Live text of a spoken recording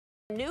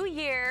New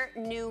year,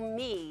 new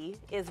me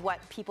is what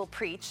people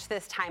preach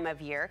this time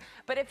of year.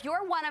 But if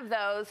you're one of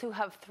those who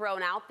have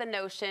thrown out the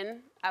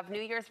notion of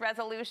New Year's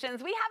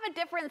resolutions, we have a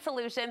different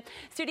solution.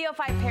 Studio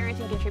 5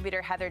 parenting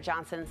contributor Heather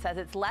Johnson says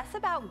it's less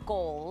about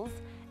goals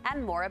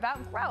and more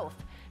about growth.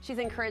 She's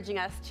encouraging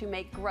us to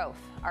make growth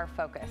our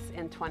focus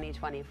in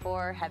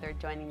 2024. Heather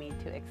joining me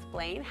to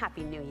explain.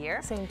 Happy New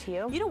Year. Same to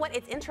you. You know what?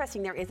 It's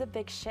interesting. There is a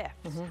big shift.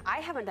 I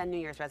haven't done New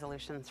Year's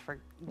resolutions for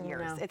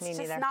years. No, it's me just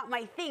neither. not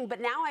my thing.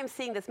 But now I'm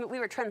seeing this. We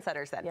were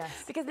trendsetters then.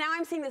 Yes. Because now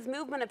I'm seeing this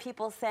movement of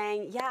people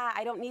saying, yeah,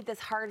 I don't need this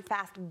hard,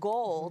 fast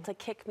goal to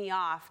kick me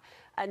off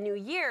a new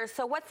year.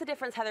 So what's the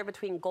difference, Heather,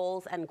 between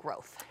goals and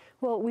growth?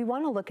 Well, we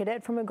want to look at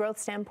it from a growth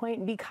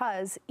standpoint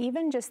because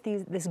even just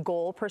this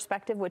goal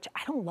perspective, which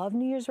I don't love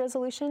New Year's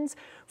resolutions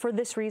for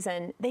this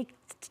reason, they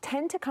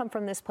tend to come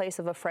from this place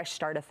of a fresh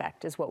start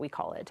effect is what we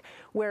call it,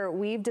 where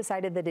we've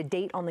decided that a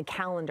date on the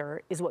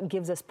calendar is what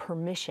gives us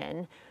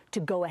permission to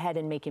go ahead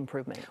and make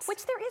improvements.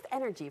 Which there is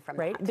energy from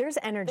right? that. There's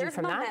energy There's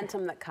from that. There's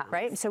momentum that comes.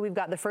 Right? So we've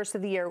got the first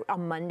of the year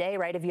on Monday,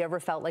 right? Have you ever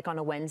felt like on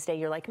a Wednesday,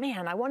 you're like,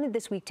 man, I wanted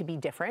this week to be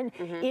different.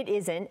 It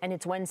isn't, and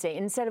it's Wednesday.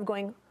 Instead of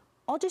going,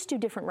 I'll just do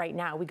different right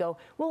now, we go,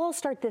 well, I'll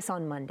start this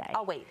on Monday.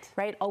 I'll wait.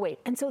 Right? I'll wait.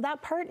 And so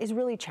that part is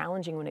really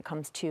challenging when it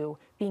comes to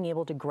being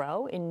able to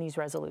grow in these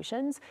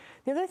resolutions.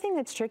 The other thing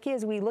that's tricky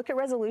is we look at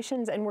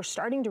resolutions and we're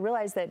starting to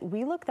realize that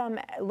we look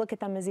at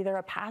them as either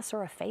a pass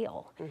or a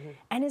fail.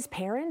 And as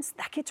parents,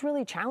 that gets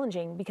really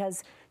challenging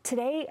because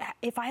today,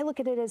 if I look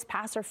at it as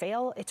pass or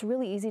fail, it's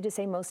really easy to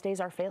say most days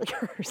are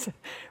failures,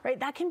 right?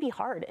 That can be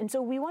hard. And so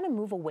we want to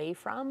move away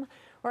from,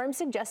 or I'm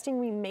suggesting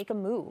we make a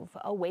move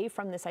away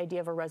from this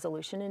idea of a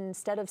resolution. And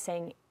instead of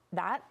saying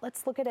that,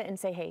 let's look at it and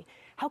say, hey,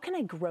 how can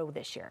I grow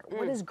this year?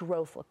 What does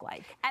growth look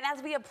like? And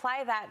as we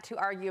apply that to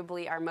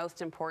arguably our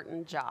most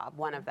important job,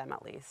 one of them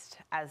at least,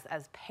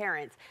 as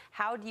parents,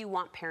 how do you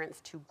want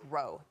parents to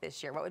grow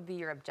this year? What would be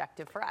your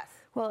objective for us?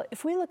 Well,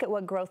 if we look at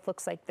what growth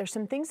looks like, there's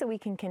some things that we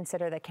can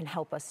consider that can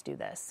help us do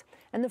this.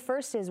 And the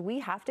first is we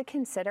have to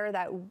consider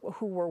that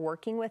who we're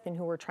working with and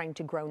who we're trying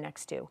to grow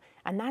next to.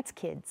 And that's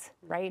kids,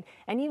 right?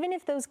 And even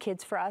if those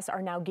kids for us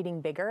are now getting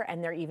bigger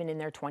and they're even in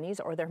their 20s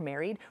or they're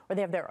married or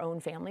they have their own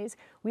families,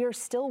 we are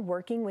still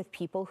working with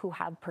people who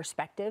have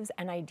perspectives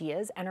and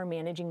ideas and are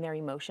managing their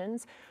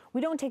emotions. We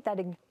don't take that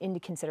into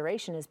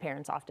consideration as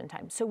parents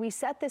oftentimes. So we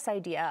set this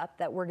idea up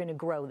that we're going to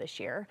grow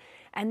this year,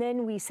 and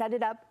then we set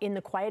it up in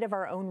the quiet of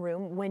our own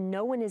room when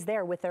no one is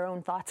there with their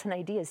own thoughts and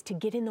ideas to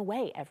get in the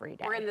way every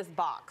day. We're in this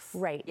box.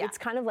 Right. Yeah. It's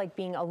kind of like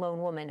being a lone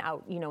woman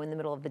out, in the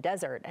middle of the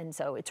desert. And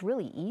so it's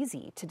really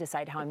easy to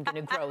decide how I'm going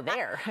to grow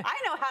there. I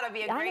know how to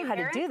be a great I know how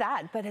parent. to do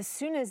that. But as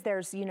soon as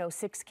there's,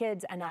 6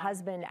 kids and a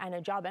husband and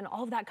a job and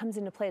all of that comes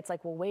into play, it's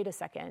like, well, wait a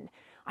second.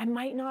 I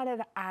might not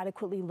have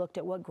adequately looked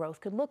at what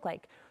growth could look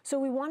like. So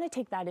we want to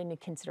take that into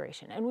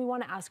consideration. And we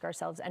want to ask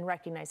ourselves and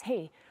recognize,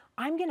 hey,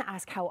 I'm going to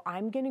ask how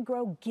I'm going to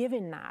grow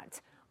given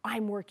that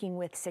I'm working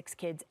with 6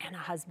 kids and a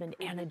husband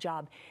and a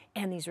job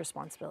and these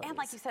responsibilities. And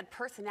like you said,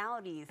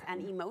 personalities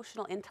and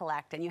emotional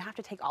intellect, and you have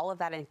to take all of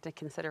that into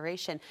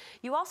consideration.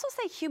 You also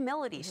say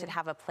humility should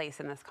have a place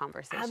in this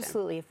conversation.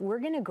 Absolutely. If we're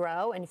going to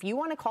grow, and if you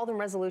want to call them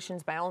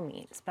resolutions, by all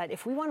means, but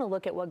if we want to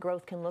look at what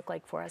growth can look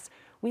like for us,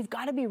 we've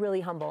got to be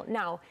really humble.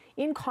 Now,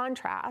 in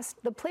contrast,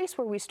 the place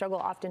where we struggle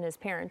often as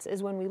parents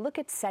is when we look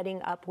at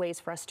setting up ways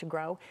for us to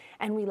grow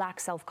and we lack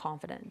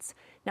self-confidence.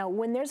 Now,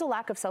 when there's a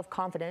lack of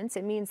self-confidence,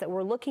 it means that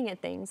we're looking at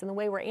things and the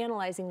way we're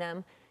analyzing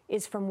them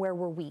is from where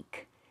we're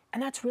weak.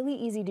 And that's really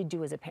easy to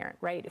do as a parent,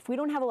 right? If we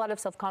don't have a lot of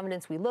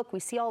self-confidence, we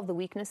see all of the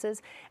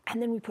weaknesses,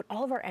 and then we put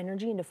all of our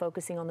energy into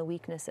focusing on the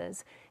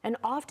weaknesses. And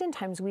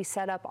oftentimes we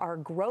set up our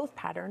growth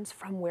patterns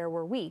from where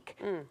we're weak.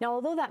 Now,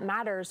 although that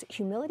matters,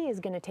 humility is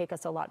going to take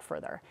us a lot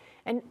further.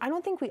 And I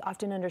don't think we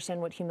often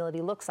understand what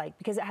humility looks like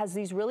because it has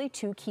these really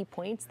 2 key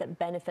points that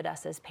benefit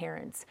us as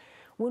parents.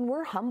 When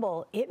we're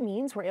humble, it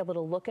means we're able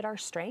to look at our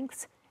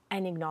strengths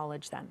and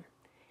acknowledge them.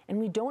 And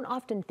we don't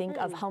often think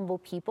of humble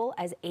people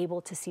as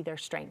able to see their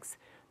strengths.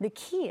 The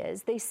key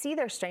is they see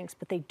their strengths,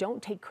 but they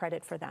don't take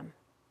credit for them,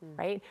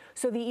 right?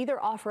 So they either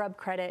offer up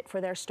credit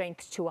for their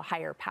strengths to a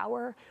higher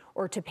power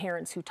or to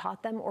parents who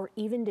taught them or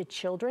even to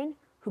children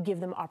who give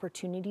them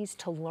opportunities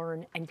to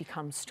learn and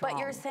become strong. But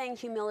you're saying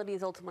humility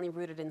is ultimately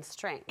rooted in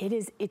strength. It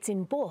is. It's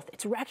in both.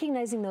 It's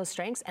recognizing those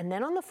strengths and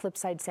then on the flip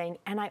side saying,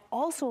 and I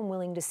also am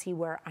willing to see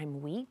where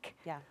I'm weak,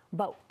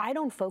 but I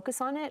don't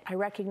focus on it. I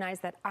recognize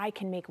that I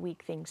can make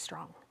weak things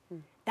strong.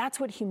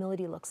 That's what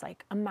humility looks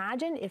like.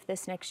 Imagine if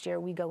this next year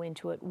we go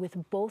into it with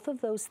both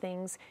of those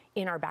things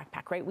in our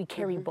backpack, right? We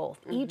carry both.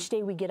 Each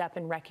day we get up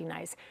and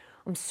recognize,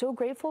 I'm so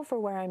grateful for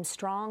where I'm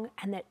strong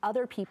and that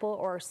other people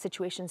or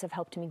situations have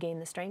helped me gain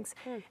the strengths.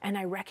 And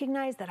I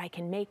recognize that I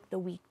can make the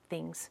weak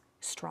things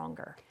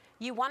stronger.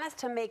 You want us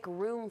to make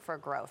room for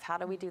growth. How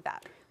do we do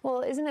that?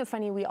 Well, isn't it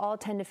funny? We all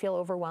tend to feel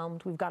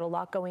overwhelmed. We've got a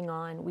lot going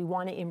on. We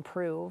want to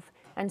improve.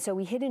 And so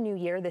we hit a new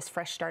year, this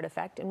fresh start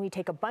effect, and we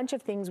take a bunch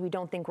of things we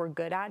don't think we're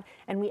good at,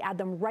 and we add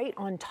them right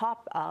on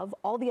top of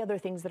all the other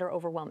things that are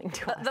overwhelming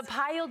to us. The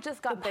pile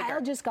just got bigger. The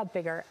pile just got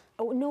bigger.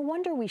 Oh, no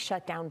wonder we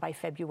shut down by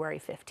February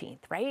 15th,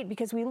 right?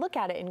 Because we look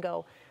at it and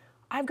go,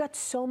 I've got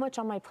so much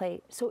on my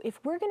plate. So if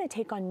we're going to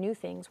take on new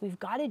things, we've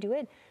got to do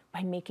it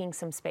by making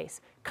some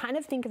space. Kind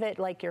of think of it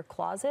like your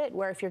closet,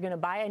 where if you're going to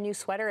buy a new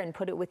sweater and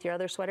put it with your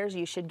other sweaters,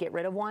 you should get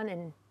rid of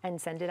one and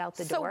send it out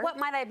the door. So what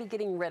might I be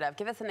getting rid of?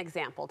 Give us an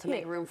example to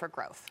make room for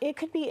growth. It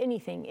could be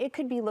anything. It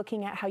could be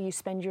looking at how you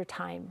spend your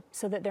time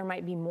so that there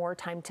might be more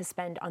time to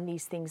spend on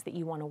these things that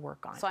you want to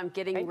work on. So I'm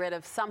getting rid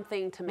of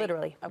something to make...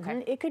 Literally.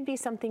 Okay. It could be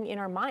something in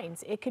our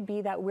minds. It could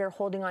be that we're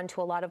holding on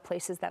to a lot of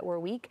places that we're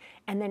weak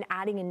and then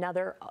adding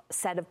another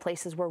set of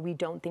places where we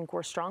don't think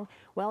we're strong.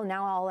 Well,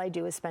 now all I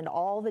do is spend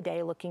all the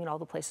day looking at all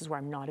the places where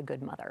I'm not a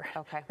good mother.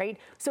 Okay. Right?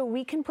 So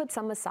we can put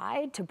some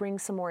aside to bring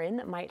some more in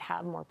that might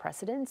have more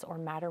precedence or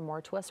matter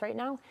more to us right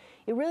now.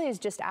 It really is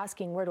just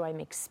asking, where do I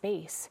make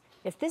space?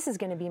 If this is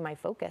going to be my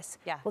focus,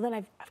 well, then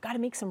I've got to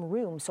make some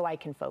room so I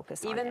can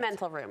focus on it. Even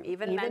mental room,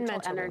 even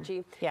mental energy.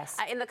 Room. Yes.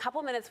 In the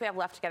couple minutes we have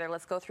left together,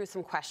 let's go through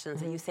some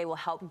questions that you say will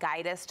help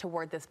guide us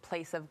toward this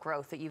place of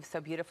growth that you've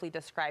so beautifully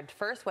described.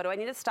 First, what do I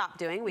need to stop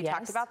doing? We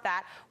talked about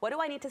that. What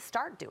do I need to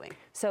start doing?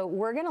 So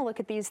we're going to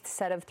look at these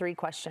set of 3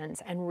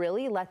 questions and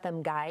really let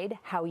them guide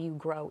how you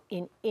grow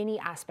in any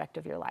aspect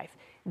of your life.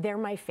 They're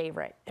my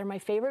favorite. They're my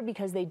favorite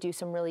because they do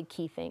some really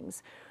key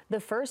things. The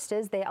first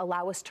is they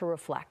allow us to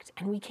reflect,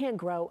 and we can't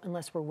grow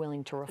unless we're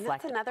willing to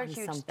reflect on something. That's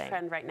another huge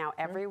trend right now.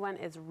 Everyone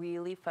is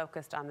really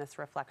focused on this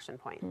reflection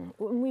point.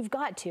 We've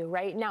got to,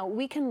 right? Now,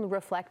 we can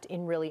reflect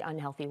in really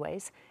unhealthy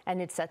ways,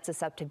 and it sets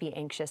us up to be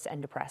anxious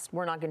and depressed.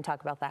 We're not going to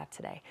talk about that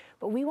today.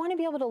 But we want to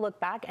be able to look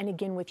back and,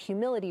 again, with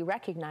humility,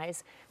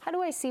 recognize, how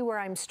do I see where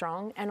I'm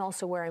strong and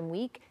also where I'm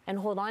weak, and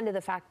hold on to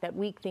the fact that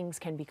weak things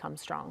can become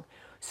strong.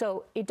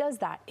 So it does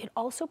that. It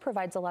also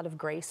provides a lot of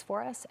grace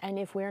for us. And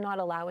if we're not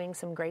allowing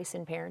some grace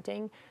in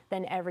parenting,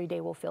 then every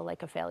day will feel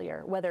like a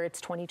failure, whether it's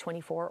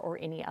 2024 or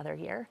any other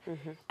year.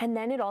 And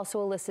then it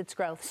also elicits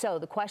growth. So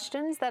the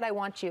questions that I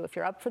want you, if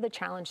you're up for the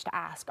challenge, to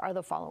ask are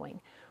the following.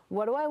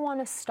 What do I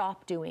want to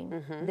stop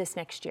doing this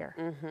next year?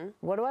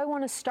 What do I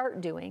want to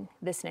start doing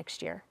this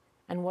next year?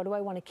 And what do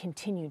I want to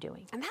continue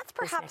doing? And that's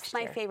perhaps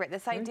my favorite,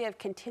 this idea of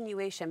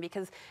continuation,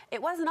 because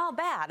it wasn't all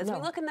bad. As we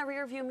look in the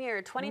rearview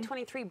mirror,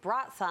 2023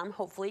 brought some,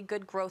 hopefully,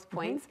 good growth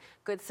points,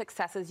 good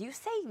successes. You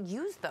say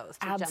use those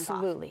to jump off.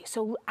 Absolutely.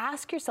 So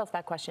ask yourself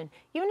that question.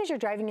 Even as you're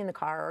driving in the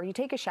car, or you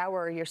take a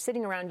shower, or you're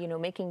sitting around,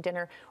 making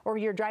dinner, or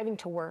you're driving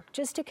to work,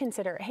 just to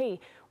consider, hey,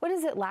 what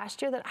is it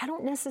last year that I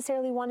don't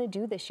necessarily want to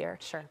do this year?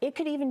 Sure. It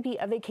could even be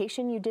a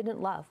vacation you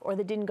didn't love, or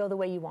that didn't go the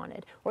way you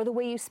wanted, or the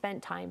way you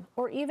spent time,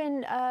 or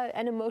even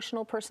an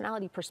emotional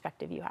personality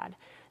perspective you had.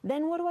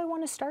 Then what do I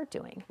want to start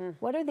doing?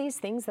 What are these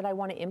things that I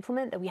want to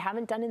implement that we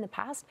haven't done in the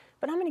past,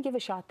 but I'm going to give a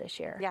shot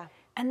this year? Yeah.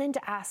 And then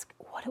to ask,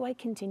 what do I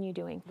continue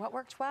doing? What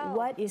worked well?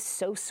 What is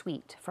so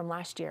sweet from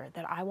last year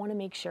that I want to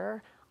make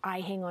sure I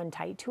hang on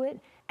tight to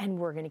it, and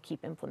we're going to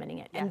keep implementing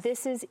it? Yes. And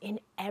this is in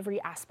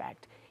every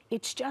aspect.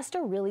 It's just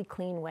a really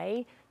clean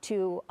way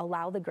to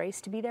allow the grace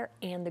to be there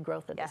and the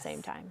growth at the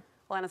same time.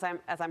 Well, and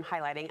as I'm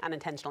highlighting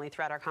unintentionally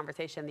throughout our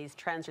conversation, these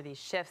trends or these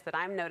shifts that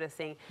I'm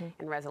noticing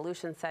in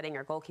resolution setting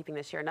or goal keeping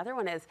this year. Another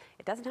one is,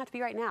 it doesn't have to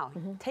be right now.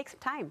 Take some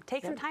time.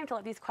 Take some time to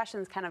let these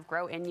questions kind of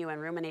grow in you and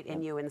ruminate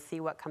in you and see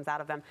what comes out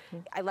of them.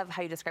 I love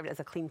how you described it as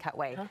a clean cut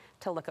way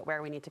to look at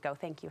where we need to go.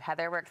 Thank you,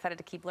 Heather. We're excited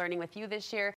to keep learning with you this year.